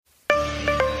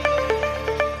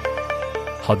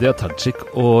Hadia Tajik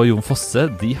og Jon Fosse,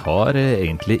 de har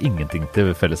egentlig ingenting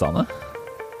til felles, Ane.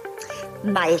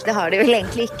 Nei, det har de vel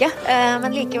egentlig ikke.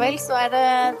 Men likevel så det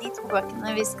de to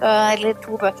bøkene eller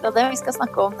to bøker av det vi skal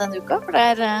snakke om denne uka, for det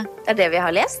er det vi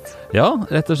har lest. Ja,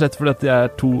 rett og slett fordi de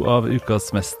to av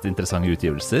ukas mest interessante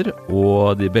utgivelser,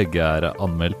 og de begge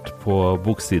anmeldt på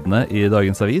boksidene i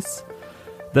dagens avis.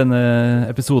 Denne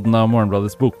episoden av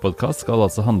Morgenbladets bokpodcast skal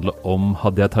altså handle om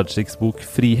Hadia Tajiks bok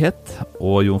Frihet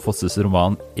og Jon Fosses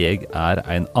roman Jeg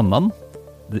en annan.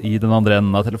 I den andre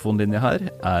enden av telefonlinja her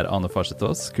Ane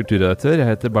Farsetås, kulturredaktør. Jeg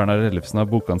heter Bernhard Ellefsen av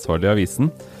bokansvarlig i avisen.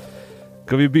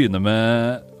 Skal vi begynne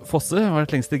med Fosse? Hva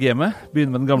det lengste gamet?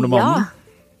 Begynne med den gamle mannen?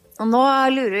 Ja, og nå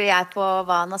lurer jeg på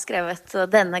hva han har skrevet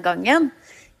denne gangen.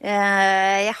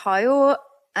 Jeg har jo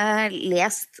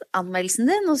lest anmeldelsen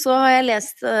din, og så har jeg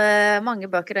lest mange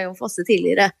bøker av Jon Fosse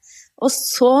tidligere. Og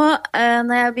så,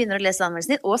 når jeg begynner å lese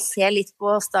anmeldelsen din, og ser litt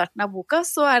på starten av boka,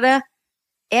 så det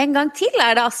en gang til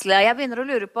det Asle. Jeg begynner å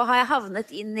lure på, har jeg havnet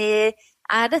inn i,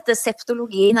 dette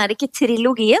septologien, det ikke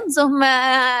trilogien, som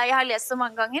jeg har lest så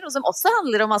mange ganger, og som også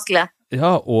handler om Asle?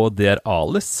 Ja, og det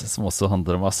Alice, som også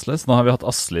handler om Asle. Så nå har vi hatt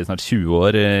Asle i snart 20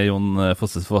 år i Jon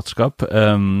Fosses forfatterskap.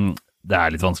 Det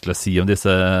litt vanskelig å si om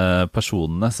disse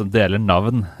personene som deler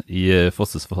navn i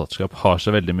Fosses forfatterskap har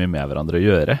så veldig mye med hverandre å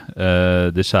gjøre.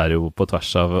 De skjærer jo på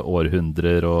tvers av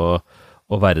århundrer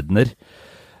og verdener.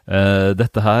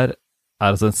 Dette her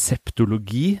altså en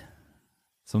septologi,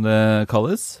 som det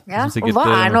kalles. Ja, sikkert, og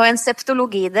hva nå en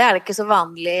septologi? Det det ikke så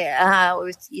vanlig å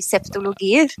utgi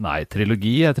septologier. Nei,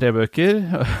 trilogi 3 bøker,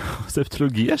 og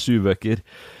septologi 7 bøker.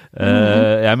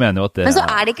 Jeg mener jo at det Men så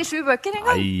det ikke 7 bøker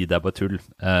engang? Nei, det bare tull.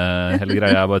 Hele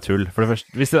greia bare tull. For det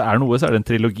første, hvis det noe, så det en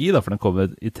trilogi, da, for den kommer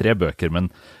i 3 bøker,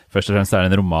 men først og fremst det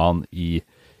en roman i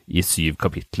 7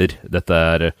 kapitler. Dette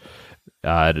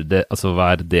det, altså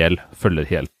hver del følger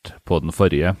helt på den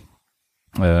forrige,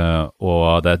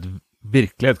 og det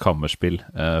virkelig et kammerspill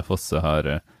Fosse har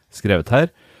skrevet her.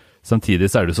 Samtidig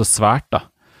så det jo så svært, da.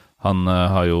 Han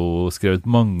har jo skrevet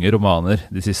mange romaner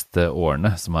de siste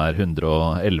årene, som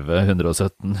 111,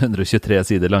 117, 123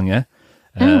 sider lange.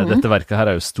 Dette verket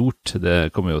her jo stort,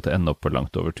 det kommer jo til å ende opp på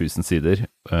langt over 1000 sider.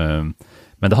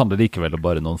 Men det handler likevel om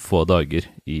bare noen få dager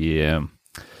i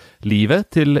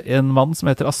livet til en mann som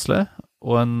heter Asle,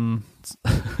 og en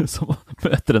som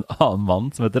møter en annen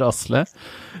mann som heter Asle.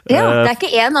 Ja, det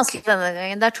ikke én Asle denne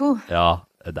gangen, det 2. Ja,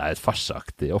 det et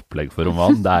farsaktig opplegg for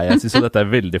roman. Jeg synes jo dette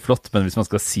veldig flott, men hvis man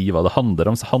skal si hva det handler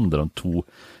om, så handler det om 2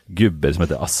 gubber som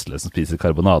heter Asle, som spiser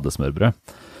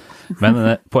karbonadesmørbrød. Men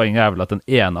poenget vel at den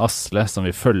ene Asle som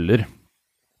vi følger,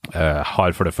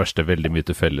 har for det første veldig mye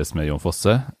til felles med Jon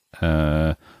Fosse.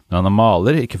 Men han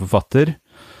maler, ikke forfatter,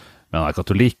 men han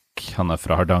katolikk, han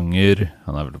fra Hardanger,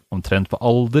 han vel omtrent på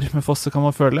alder med Fosse, kan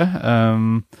man føle.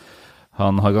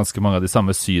 Han har ganske mange av de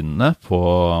samme synene på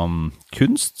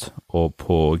kunst, og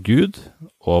på Gud,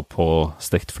 og på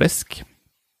stekt flesk.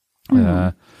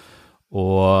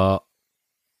 Og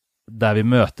der vi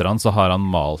møter han, så har han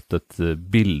malt et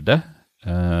bilde,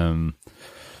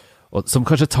 og som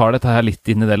kanskje tar dette her litt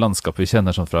inn i det landskapet vi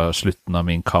kjenner sånn fra slutten av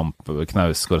Min kamp,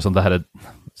 Knausgård, sånn det her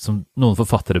som noen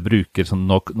forfattere bruker, sånn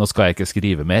nå skal jeg ikke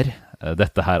skrive mer,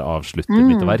 dette her avslutter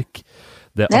mitt verk.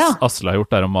 Det Asle har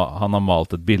gjort han har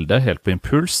malt et bilde helt på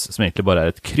impuls, som egentlig bare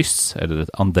et kryss, eller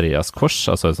et Andreas kors,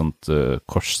 altså et sånt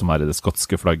kors som i det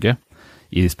skotske flagget,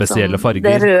 i spesielle farger.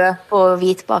 Det røde på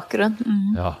hvit bakgrunn.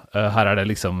 Ja, her det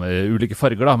liksom ulike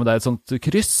farger da, men det et sånt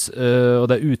kryss, og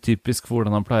det utypisk for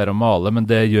hvordan han pleier å male, men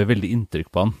det gjør veldig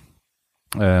inntrykk på han.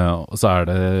 Og så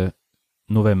det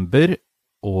november,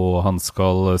 og han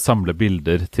skal samle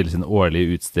bilder til sin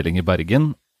årlige utstilling i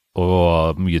Bergen,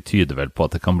 og mye tyder vel på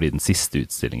at det kan bli den siste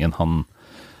utstillingen.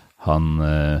 Han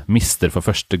mister for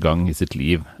første gang i sitt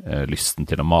liv lysten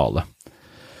til å male.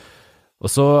 Og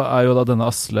så jo da denne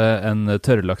Asle en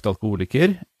tørrlagt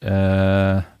alkoholiker,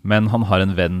 men han har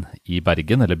en venn i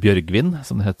Bergen, eller Bjørgvin,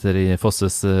 som det heter i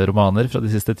Fosses romaner fra de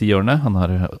siste 10 årene. Han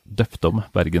har døpt om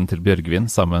Bergen til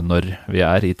Bjørgvin, samme når vi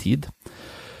i tid.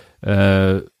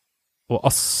 Og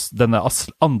denne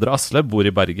andre Asle bor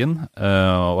i Bergen,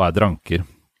 og dranker.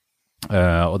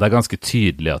 Og det ganske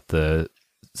tydelig at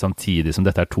samtidig som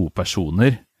dette 2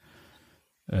 personer,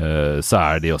 så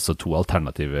de også 2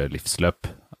 alternative livsløp.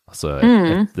 Altså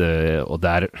og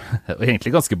det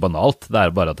egentlig ganske banalt. Det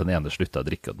bare at den ene sluttet å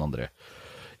drikke, og den andre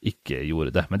ikke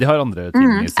gjorde det. Men de har andre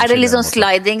ting. Det litt sånn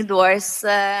sliding doors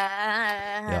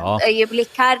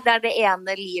øyeblikk her, der det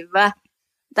ene livet,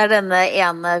 der denne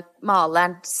ene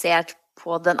maleren ser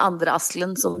på den andre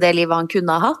Aslen som det livet han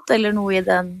kunne ha hatt, eller noe i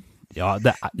den? Ja,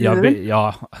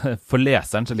 for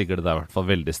leseren så ligger det der i hvert fall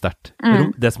veldig sterkt.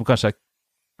 Det som kanskje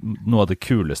noe av det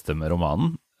kuleste med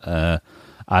romanen,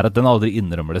 at den aldri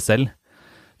innrømmer det selv.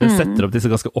 Den setter opp disse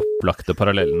ganske opplagte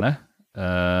parallellene,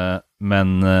 men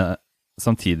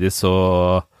samtidig så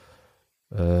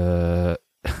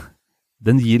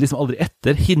den gir liksom aldri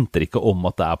etter, hinter ikke om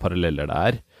at det paralleller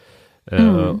der.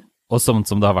 Og sånn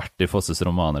som det har vært i Fosses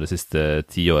romaner de siste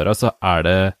 10 årene, så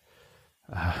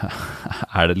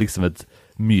det liksom et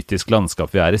mytisk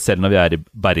landskap vi i, selv når vi i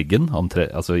Bergen,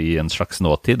 altså i en slags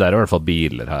nåtid. Der i hvert fall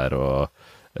biler her, og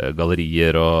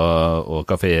gallerier, og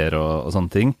kaféer, og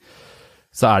sånne ting.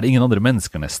 Så det ingen andre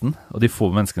mennesker nesten, og de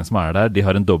få menneskene som der, de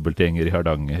har en dobbeltgjenger i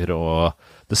Hardanger, og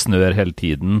det snør hele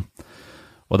tiden.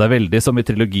 Og det veldig som i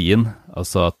trilogien,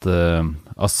 altså at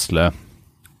Asle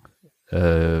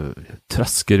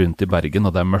trasker rundt i Bergen,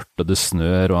 og det mørkt, og det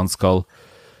snør, og han skal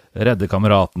redde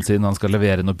kameraten sin, han skal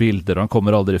levere noen bilder, og han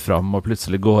kommer aldri fram, og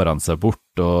plutselig går han seg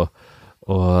bort, og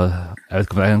jeg vet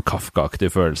ikke om det en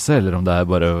Kafka-aktig følelse, eller om det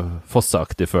bare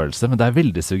Fosse-aktig følelse, men det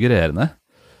veldig suggererende.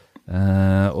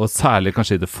 Og særlig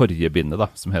kanskje i det forrige bindet da,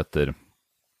 som heter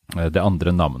Det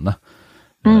andre navnet,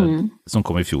 som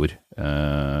kom i fjor.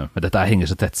 Men dette henger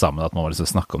så tett sammen at man må liksom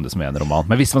snakke om det som en roman.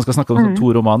 Men hvis man skal snakke om som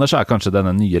 2 romaner, så kanskje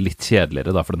denne nye litt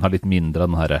kjedeligere da, for den har litt mindre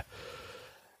av den her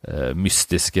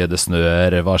mystiske, det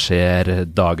snør, hva skjer,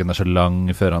 dagen så lang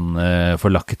før han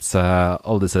får lagt seg,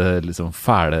 alle disse liksom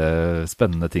fæle,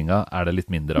 spennende tinga, det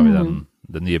litt mindre av i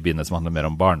det nye bindet som handler mer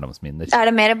om barndomsminner.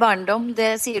 Det mer barndom?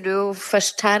 Det sier du jo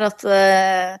først her, at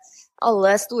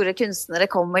alle store kunstnere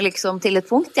kommer liksom til et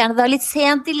punkt, gjerne da litt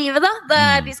sent i livet da,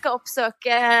 der de skal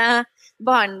oppsøke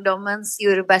barndommens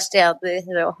jordbærsteder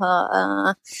og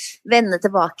vende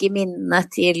tilbake i minnene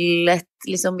til et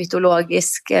liksom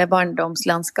mytologisk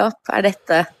barndomslandskap.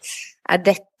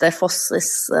 Dette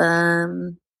Fosses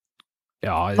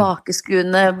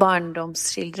bakeskuende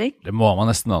barndomsskildring? Det må man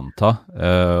nesten anta,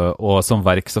 og som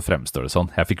verk så fremstår det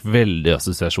sånn. Jeg fikk veldig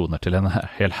assosiasjoner til en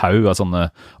hel haug av sånne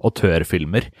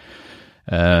autørfilmer,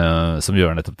 som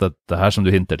gjør nettopp dette her, som du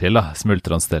hinter til da.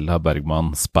 Smultronstella,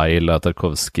 Bergman, Speil av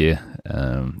Tarkovsky,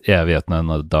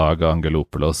 Evigheten av Dag av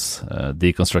Angelopoulos,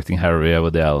 Deconstructing Harry av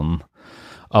Woody Allen,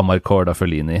 Amarcord av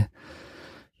Fellini,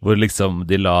 hvor liksom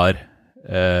de lar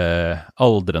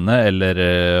aldrende eller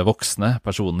voksne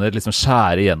personer liksom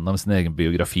skjære gjennom sin egen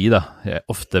biografi da,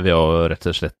 ofte ved å rett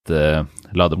og slett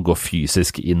la dem gå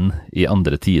fysisk inn i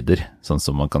andre tider, sånn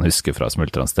som man kan huske fra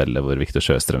Smultronstella, hvor Victor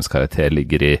Sjøstrøms karakter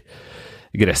ligger i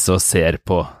gresset og ser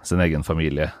på sin egen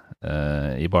familie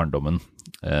i barndommen.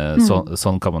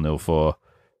 Sånn kan man jo få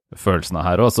følelsen av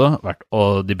her også,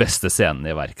 og de beste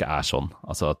scenene i verket sånn,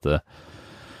 altså at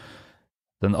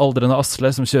den aldrende Asle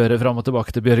som kjører fram og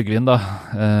tilbake til Bjørgvin da,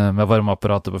 med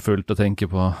varmeapparatet på fullt og tenker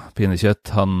på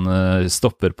pinnekjøtt, han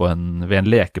stopper ved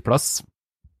en lekeplass,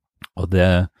 og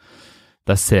der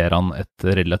ser han et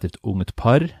relativt ungt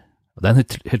par, og det en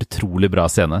helt utrolig bra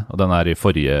scene, og den i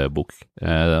forrige bok,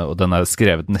 og den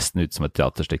skrevet nesten ut som et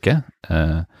teaterstykke.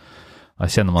 Da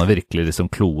kjenner man virkelig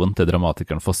liksom kloen til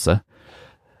dramatikeren Fosse.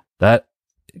 Det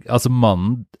altså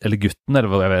mannen, eller gutten,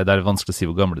 eller det vanskelig å si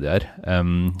hvor gamle de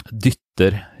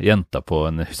dytter jenta på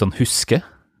en sånn huske,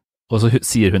 og så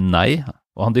sier hun nei,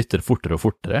 og han dytter fortere og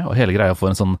fortere, og hele greia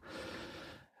får en sånn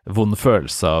vond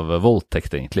følelse av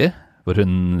voldtekt egentlig, hvor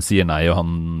hun sier nei, og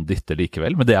han dytter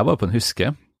likevel, men det bare på en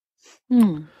huske.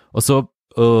 Og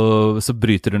så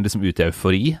bryter hun liksom ut i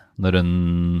eufori, når hun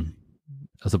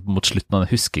altså mot slutten av den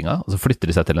huskinga, og så flytter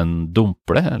de seg til en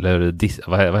dumple, eller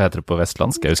hva heter det på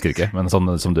vestlandsk? Jeg husker ikke, men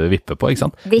sånn som du vipper på, ikke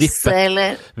sant? Visse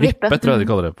eller vippe, tror jeg de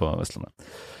kaller det på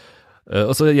Vestlandet.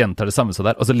 Og så gjentar det samme så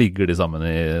der, og så ligger de sammen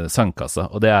i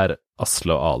sandkassa, og det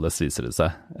Asle og Ales, viser det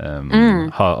seg.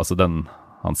 Altså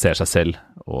han ser seg selv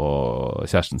og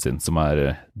kjæresten sin, som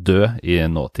død i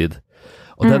nåtid.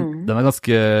 Og den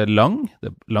ganske langt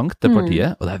det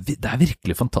partiet, og det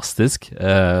virkelig fantastisk.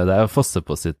 Det Fosse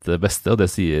på sitt beste, og det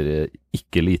sier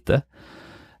ikke lite.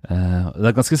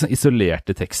 Det ganske sånn isolert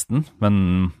i teksten,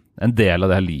 men en del av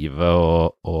det her livet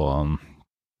og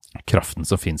kraften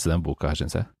som finnes i den boka her,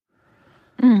 synes jeg.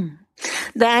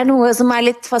 Det noe som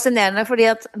litt fascinerende, fordi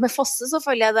at med Fosse så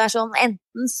føler jeg det sånn,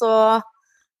 enten så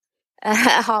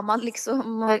har man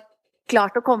liksom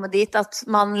klart å komme dit at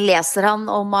man leser han,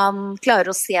 og man klarer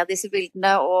å se disse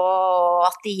bildene, og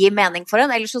at de gir mening for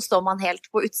en, eller så står man helt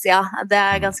på utsida.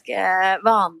 Det ganske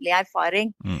vanlig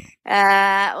erfaring.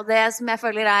 Og det som jeg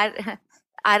føler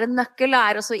en nøkkel,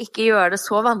 også ikke gjøre det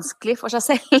så vanskelig for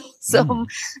seg selv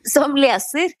som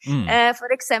leser.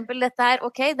 For eksempel dette her,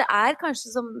 ok, det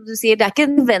kanskje som du sier, det ikke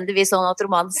nødvendigvis sånn at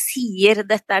romanen sier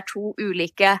dette to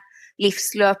ulike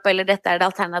livsløp, eller dette det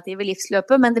alternative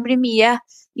livsløpet, men det blir mye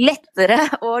lettere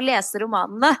å lese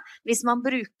romanene hvis man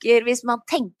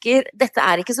tenker, dette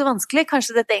ikke så vanskelig,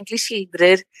 kanskje dette egentlig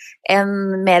skildrer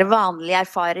en mer vanlig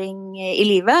erfaring i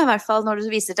livet, i hvert fall når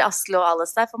du viser til Asle og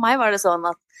Alice der. For meg var det sånn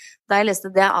at da jeg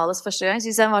leste det Alice første gang,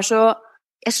 synes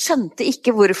jeg skjønte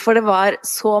ikke hvorfor det var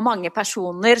så mange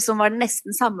personer som var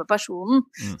nesten samme personen,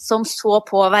 som så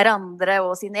på hverandre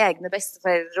og sine egne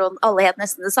besteforeldre, og alle het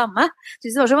nesten det samme. Jeg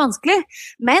synes det var så vanskelig.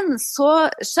 Men så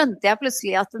skjønte jeg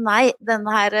plutselig at nei,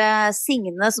 denne her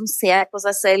Signe som ser på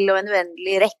seg selv og en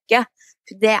uendelig rekke,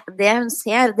 det hun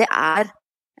ser,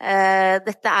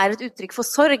 dette et uttrykk for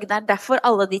sorg. Det derfor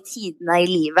alle de tidene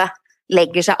i livet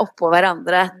legger seg oppå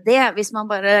hverandre. Hvis man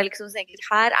bare liksom tenker,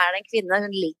 her det en kvinne,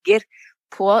 hun ligger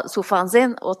på sofaen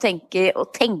sin og tenker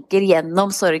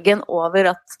gjennom sorgen over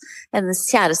at hennes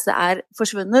kjæreste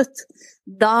forsvunnet,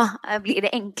 da blir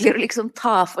det enklere å liksom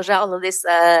ta for seg alle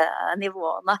disse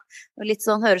nivåene. Og litt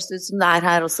sånn høres det ut som det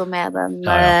her også med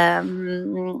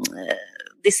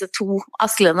disse to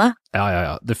Aslene.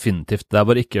 Ja, definitivt. Det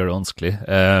bare ikke gjør det vanskelig.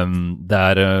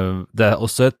 Det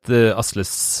også et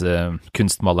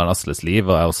kunstmaleren Asles liv,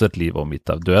 og også et liv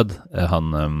omgitt av død.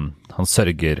 Han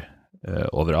sørger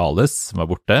over Alice, som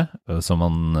borte, som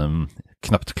han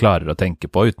knapt klarer å tenke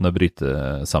på uten å bryte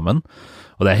sammen.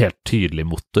 Og det helt tydelig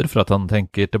motor for at han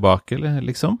tenker tilbake,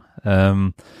 liksom.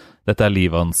 Dette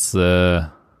livet hans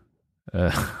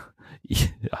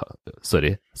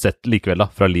sett likevel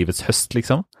da, fra livets høst,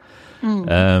 liksom.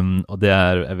 Og det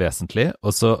vesentlig.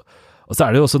 Og så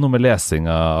det jo også noe med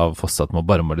lesinga av Fosse at man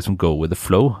bare må liksom go with the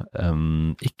flow.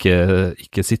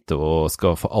 Ikke sitte og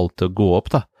skal få alt til å gå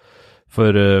opp, da.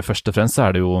 For først og fremst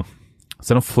det jo,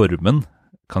 selv om formen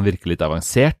kan virke litt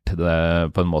avansert,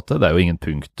 på en måte, det jo ingen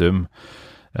punktum,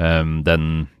 den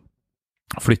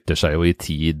flytter seg jo i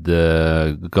tid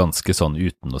ganske sånn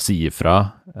uten å si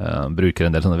ifra, bruker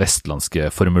en del sånne vestlandske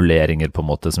formuleringer på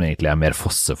en måte, som egentlig mer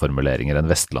Fosse-formuleringer enn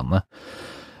Vestlandet.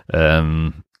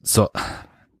 Så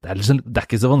det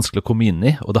ikke så vanskelig å komme inn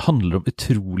i, og det handler om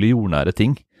utrolig jordnære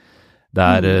ting.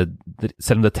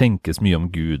 Selv om det tenkes mye om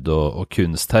Gud og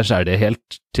kunst her, så det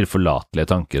helt tilforlatelige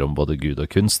tanker om både Gud og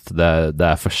kunst. Det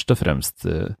først og fremst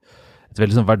et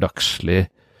veldig sånn hverdagslig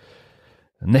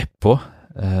nedpå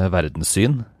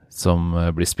verdenssyn som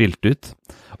blir spilt ut.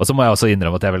 Og så må jeg også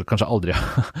innrømme at jeg vel kanskje aldri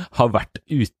har vært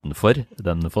utenfor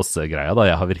den Fosse-greia, da.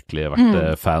 Jeg har virkelig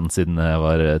vært fan siden jeg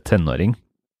var tenåring,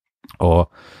 og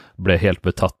ble helt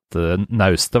betatt.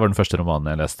 Nauste var den første romanen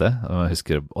jeg leste, og jeg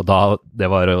husker, og da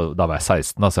var jeg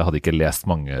 16, så jeg hadde ikke lest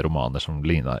mange romaner som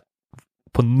lignet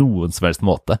på noen som helst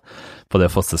måte på det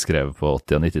Fosse skrev på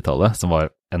 80- og 90-tallet, som var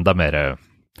enda mer,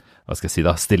 hva skal jeg si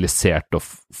da, stilisert og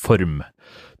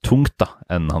formtungt da,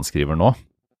 enn han skriver nå.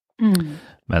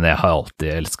 Men jeg har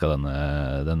alltid elsket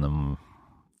denne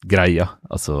greia,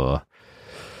 altså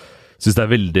synes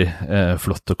det veldig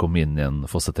flott å komme inn i en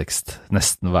Fosse-tekst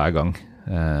nesten hver gang.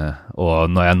 Og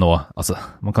når jeg nå, altså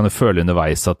man kan jo føle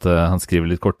underveis at han skriver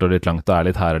litt kort og litt langt og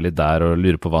litt her og litt der og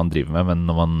lurer på hva han driver med, men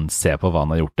når man ser på hva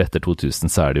han har gjort etter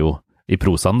 2000, så det jo i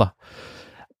prosaen da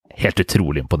helt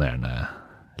utrolig imponerende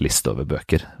liste over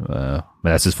bøker.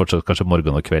 Men jeg synes fortsatt kanskje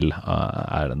Morgen og kveld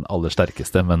den aller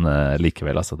sterkeste, men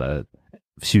likevel altså, det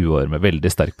 20 år med veldig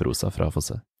sterk prosa fra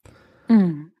Fosse.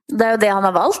 Det jo det han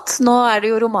har valgt. Nå det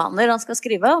jo romaner han skal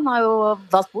skrive. Han har jo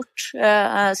valgt bort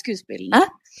skuespillene.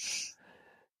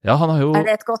 Ja, han har jo...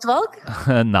 det et godt valg?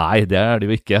 Nei, det det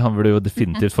jo ikke. Han burde jo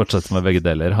definitivt fortsette med begge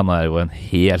deler. Han jo en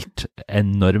helt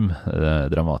enorm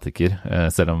dramatiker,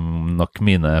 selv om nok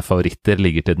mine favoritter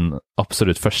ligger til den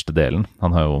absolutt første delen.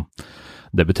 Han har jo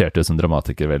debutert jo som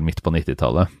dramatiker vel midt på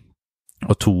 90-tallet,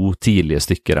 og 2 tidlige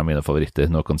stykker mine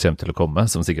favoritter. Noen kommer til å komme,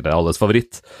 som sikkert alles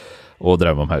favoritt, og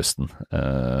Drøm om høsten.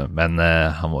 Men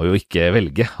han må jo ikke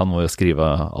velge, han må jo skrive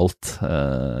alt,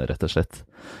 rett og slett.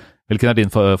 Hvilken din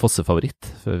Fosse-favoritt,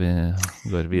 før vi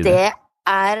går videre?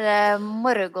 Det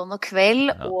Morgen og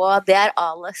kveld, og det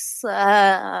Alice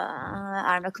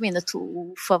nok mine 2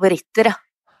 favoritter, ja.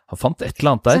 Han fant et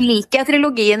eller annet der. Så liker jeg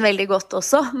trilogien veldig godt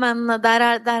også, men der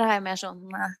har jeg mer sånn...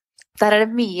 Der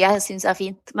det mye jeg synes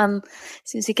fint, men jeg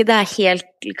synes ikke det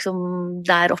helt liksom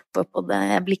der oppe på det.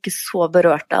 Jeg blir ikke så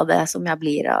berørt av det som jeg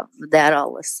blir av det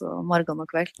Alice og Morgen og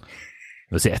kveld.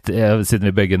 Siden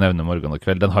vi begge nevner Morgen og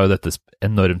kveld, den har jo dette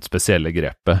enormt spesielle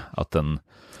grepet, at den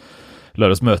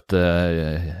lar oss møte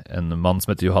en mann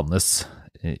som heter Johannes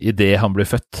i det han blir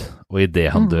født, og i det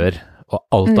han dør, og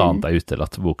alt annet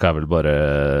utelatt. Boka vel bare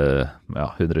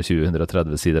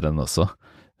 120-130 sider den også,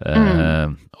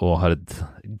 og har et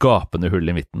gapende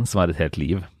hull i midten, som et helt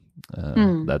liv.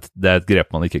 Det et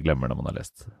grep man ikke glemmer når man har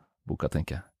lest boka,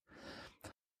 tenker jeg.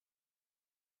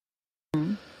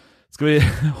 Skal vi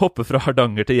hoppe fra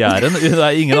Hardanger til Jæren? Det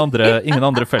ingen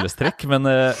andre fellestrekk, men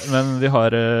vi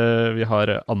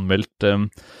har anmeldt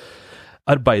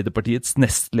Arbeiderpartiets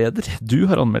nestleder.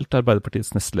 Du har anmeldt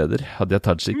Arbeiderpartiets nestleder, Hadia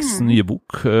Tajiks nye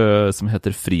bok, som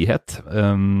heter Frihet.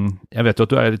 Jeg vet jo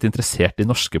at du litt interessert i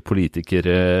norske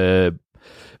politikere,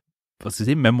 hva skal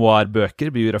jeg si,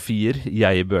 memoarbøker, biografier,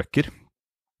 jeg-bøker.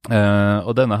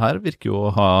 Og denne her virker jo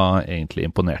å ha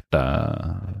egentlig imponert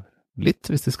deg litt,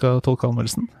 hvis de skal tolke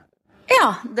anmeldelsen.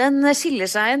 Ja, den skiller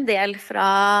seg en del fra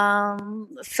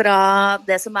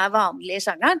det som vanlig i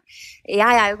sjangeren.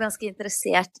 Jeg jo ganske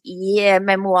interessert i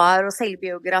memoar og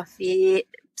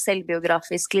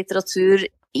selvbiografisk litteratur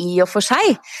i og for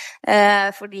seg,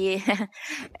 fordi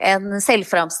en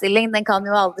selvframstilling, den kan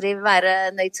jo aldri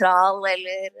være nøytral,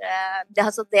 eller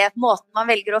det måten man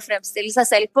velger å fremstille seg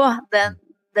selv på,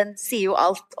 den sier jo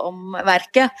alt om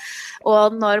verket,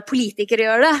 og når politikere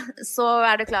gjør det, så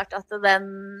det klart at den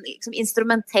liksom,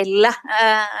 instrumentelle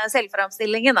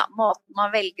selvframstillingen, måten man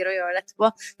velger å gjøre dette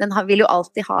på, den vil jo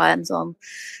alltid ha en sånn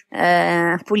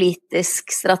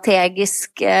politisk,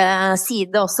 strategisk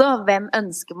side også. Hvem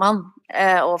ønsker man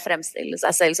å fremstille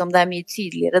seg selv som? Det mye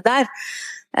tydeligere der.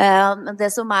 Men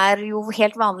det som jo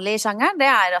helt vanlig i sjangeren,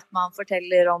 det at man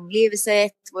forteller om livet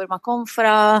sitt, hvor man kom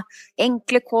fra,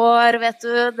 enkle kår, vet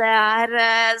du.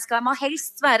 Skal man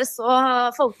helst være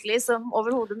så folkelig som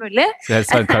overhodet mulig. Skal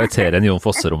helst være en karakter en Jon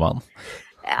Fosse-roman.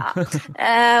 Ja,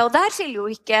 og der skiller jo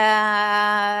ikke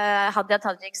Hadia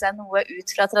Tajik seg noe ut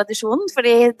fra tradisjonen,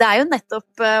 fordi det jo nettopp,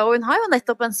 og hun har jo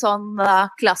nettopp en sånn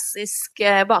klassisk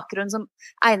bakgrunn som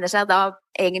egner seg da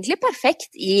egentlig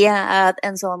perfekt i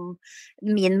en sånn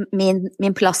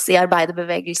min plass i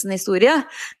arbeiderbevegelsen historie.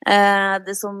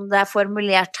 Det som det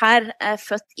formulert her,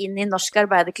 født inn i norsk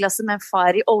arbeiderklasse med en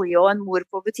far i olje og en mor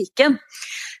på butikken.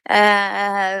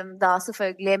 Da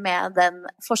selvfølgelig med den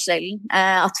forskjellen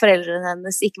at foreldrene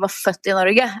hennes ikke var født i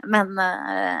Norge, men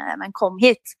kom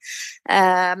hit.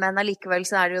 Men allikevel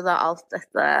så det jo da alt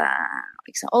dette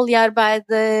liksom,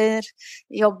 oljearbeider,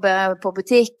 jobbe på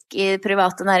butikk, i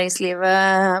private næringslivet,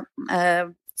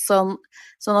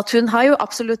 sånn at hun har jo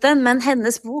absolutt den, men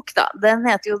hennes bok da, den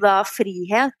heter jo da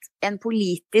Frihet, en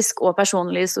politisk og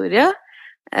personlig historie.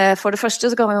 For det første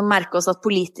så kan vi jo merke oss at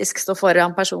politisk står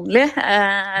foran personlig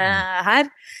her.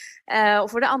 Og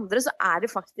for det andre så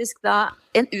det faktisk da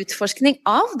en utforskning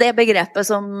av det begrepet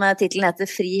som titelen heter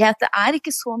Frihet. Det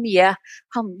ikke så mye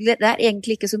det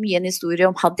egentlig ikke så mye en historie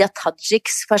om Hadia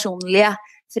Tajiks personlige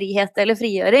frihet eller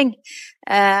frigjøring.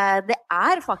 Det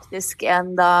faktisk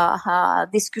en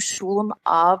diskusjon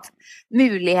av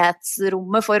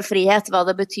mulighetsrommet for frihet, hva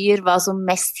det betyr, hva som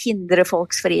mest hindrer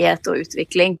folks frihet og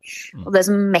utvikling. Og det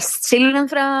som mest skiller den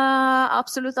fra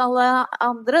absolutt alle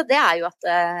andre, det jo at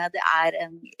det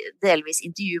en delvis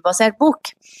intervjubasert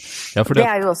bok. Ja, det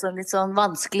jo også en litt sånn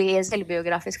vanskelig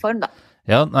selvbiografisk form da.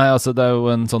 Ja, nei, altså det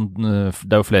jo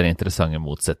flere interessante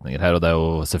motsetninger her, og det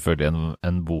jo selvfølgelig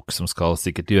en bok som skal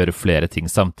sikkert gjøre flere ting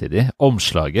samtidig.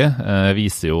 Omslaget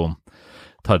viser jo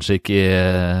Tajik i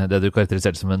det du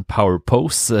karakteriserte som en power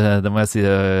pose. Det må jeg si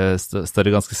står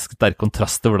i ganske sterk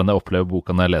kontrast til hvordan jeg opplever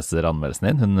boka når jeg leser anmeldelsen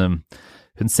din.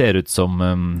 Hun ser ut som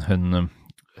hun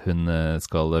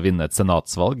skal vinne et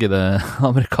senatsvalg i det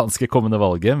amerikanske kommende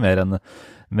valget, mer enn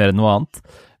noe annet.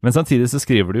 Men samtidig så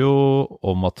skriver du jo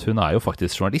om at hun jo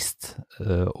faktisk journalist,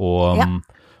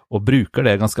 og bruker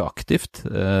det ganske aktivt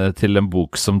til en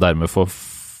bok som dermed får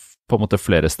på en måte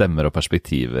flere stemmer og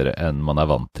perspektiver enn man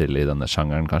vant til i denne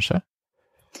sjangeren, kanskje?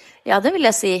 Ja, det vil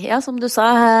jeg si. Ja, som du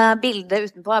sa,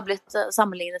 bildet utenpå blitt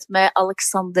sammenlignet med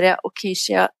Alexandria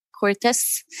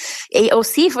Ocasio-Cortez,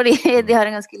 AOC, fordi de har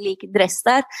en ganske lik dress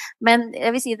der. Men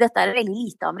jeg vil si at dette en veldig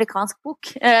lite amerikansk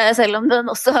bok, selv om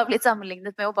den også har blitt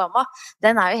sammenlignet med Obama.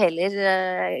 Den jo heller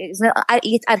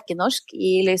litt erkenorsk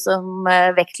i liksom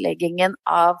vektleggingen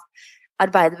av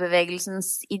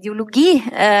arbeiderbevegelsens ideologi.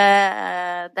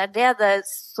 Det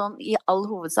som i all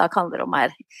hovedsak handler om her.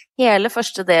 Hele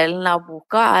første delen av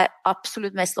boka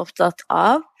absolutt mest opptatt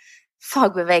av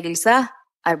fagbevegelse,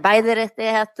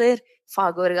 arbeiderrettigheter,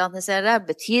 fagorganisere,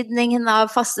 betydningen av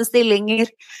faste stillinger,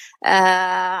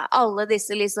 alle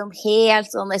disse liksom helt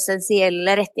sånn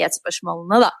essensielle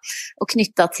rettighetsspørsmålene da, og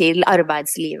knyttet til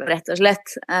arbeidslivet rett og slett.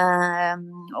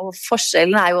 Og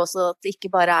forskjellen jo også at det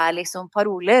ikke bare liksom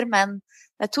paroler, men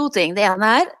det to ting. Det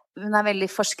ene hun veldig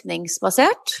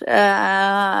forskningsbasert.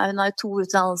 Hun har jo 2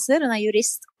 utdannelser, hun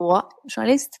jurist og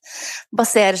journalist.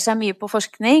 Baserer seg mye på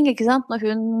forskning, ikke sant? Når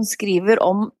hun skriver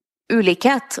om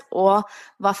ulikhet og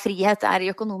hva frihet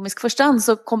i økonomisk forstand,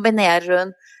 så kombinerer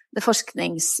hun det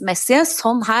forskningsmessige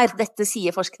sånn her. Dette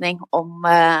sier forskning om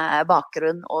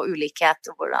bakgrunn og ulikhet,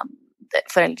 og hvordan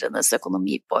foreldrenes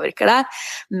økonomi påvirker deg,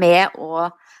 med å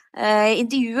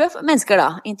intervjue mennesker da,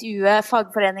 intervjue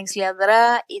fagforeningsledere,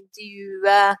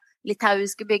 intervjue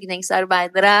litauiske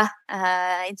bygningsarbeidere,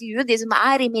 intervjue de som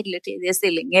i midlertidige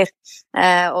stillinger,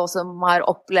 og som har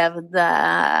opplevd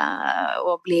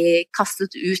å bli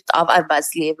kastet ut av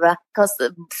arbeidslivet,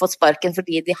 fått sparken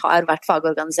fordi de har vært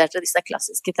fagorganiserte, disse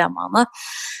klassiske temaene.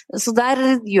 Så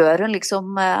der gjør hun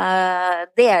liksom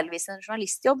delvis en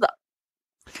journalistjobb da.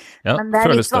 Ja, men det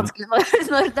litt vanskelig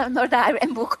når det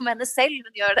en bok om henne selv,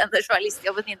 hun gjør denne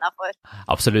journalistjobben innenfor.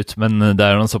 Absolutt, men det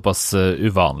noe såpass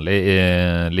uvanlig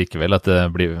likevel at det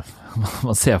blir,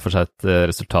 man ser for seg at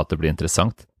resultatet blir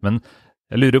interessant. Men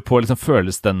jeg lurer på, liksom,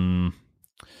 føles den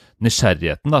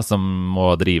nysgjerrigheten da, som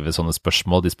må drive sånne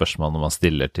spørsmål, de spørsmålene man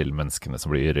stiller til menneskene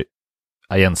som blir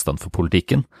gjenstand for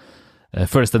politikken,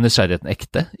 føles den nysgjerrigheten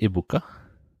ekte i boka?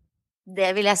 Det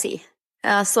vil jeg si.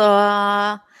 Altså...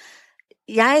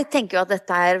 Jeg tenker jo at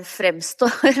dette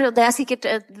fremstår, og det sikkert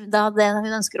da det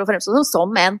hun ønsker å fremstå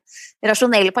som en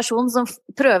rasjonell person som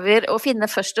prøver å finne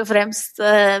først og fremst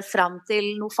fram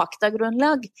til noe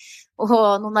faktagrunnlag og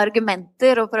noen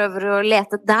argumenter og prøver å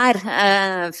lete der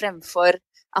fremfor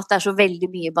at det så veldig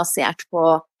mye basert på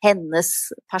hennes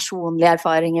personlige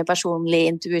erfaringer, personlig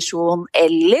intuisjon,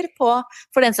 eller på,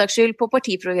 for den saks skyld, på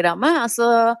partiprogrammet.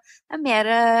 Altså, det mer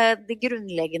de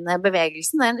grunnleggende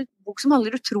bevegelsen. Det en bok som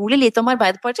handler utrolig lite om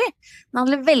Arbeiderpartiet. Den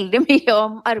handler veldig mye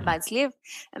om arbeidsliv.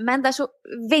 Men det så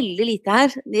veldig lite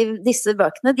her. Disse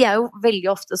bøkene, de jo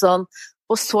veldig ofte sånn,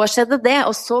 og så skjedde det,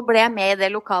 og så ble jeg med i det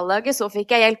lokallaget, så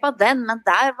fikk jeg hjelp av den, men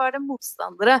der var det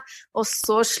motstandere, og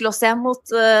så slåss jeg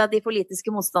mot de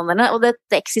politiske motstanderne, og det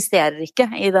eksisterer ikke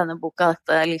i denne boka,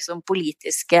 dette liksom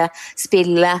politiske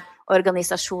spillet,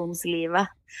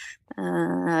 organisasjonslivet.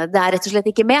 Det rett og slett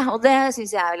ikke med, og det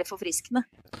synes jeg litt forfriskende.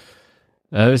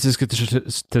 Hvis vi skulle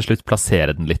til slutt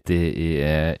plassere den litt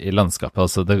i landskapet,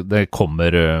 altså det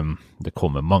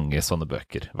kommer mange sånne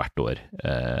bøker hvert år.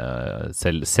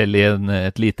 Selv i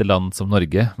et lite land som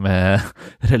Norge, med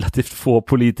relativt få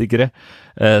politikere,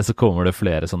 så kommer det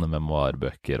flere sånne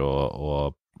memoarbøker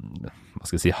og hva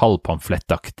skal jeg si,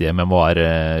 halvpamflettaktige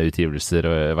memoarutgivelser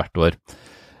hvert år.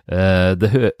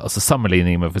 Altså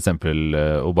sammenligning med for eksempel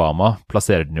Obama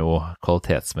plasserer den jo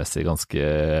kvalitetsmessig ganske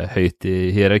høyt i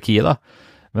hierarkiet da.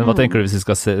 Men hva tenker du hvis vi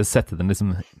skal sette den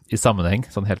liksom i sammenheng,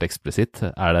 sånn helt eksplisitt?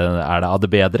 Det av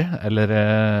det bedre, eller?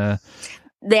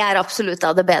 Det absolutt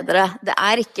av det bedre. Det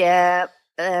ikke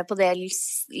på det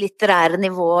litterære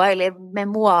nivået, eller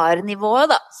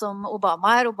memoarnivået da, som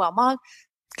Obama Obama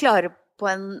klarer på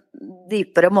en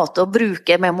dypere måte å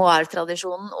bruke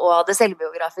memoartradisjonen og det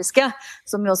selvbiografiske,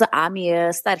 som jo også mye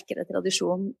sterkere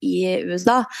tradisjon i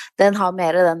USA. Den har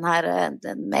mer den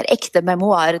mer ekte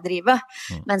memoardrivet,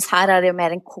 mens her det jo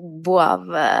mer en kombo av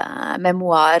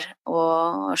memoar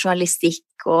og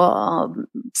journalistikk og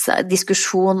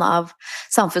diskusjon av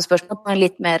samfunnsspørsmål på en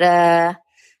litt mer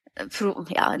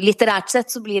litterært sett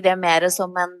så blir det mer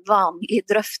som en vanlig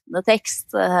drøftende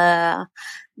tekst,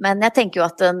 men jeg tenker jo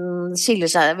at den skiller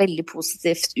seg veldig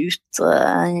positivt ut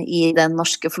i den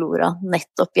norske flora,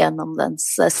 nettopp gjennom dens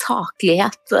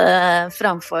saklighet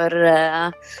framfor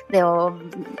det å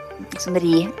liksom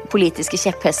ri politiske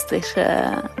kjepphester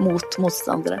mot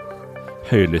motstandere.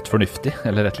 Høylytt fornuftig,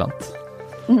 eller et eller annet?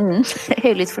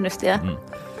 Høylytt fornuftig, ja.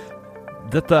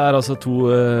 Dette altså 2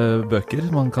 bøker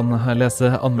man kan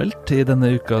lese anmeldt i denne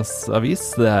ukas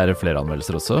avis. Det flere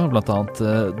anmeldelser også, blant annet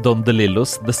Don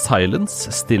DeLillos The Silence,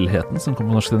 Stillheten, som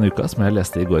kom på norsk denne uka, som jeg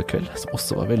leste i går kveld, som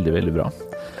også var veldig, veldig bra.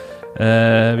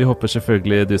 Vi håper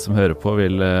selvfølgelig du som hører på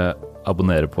vil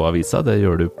abonnere på avisa. Det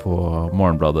gjør du på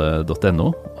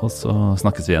morgenbladet.no, og så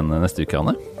snakkes vi igjen neste uke,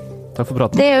 Anne. Takk for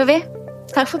praten. Det gjør vi.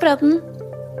 Takk for praten.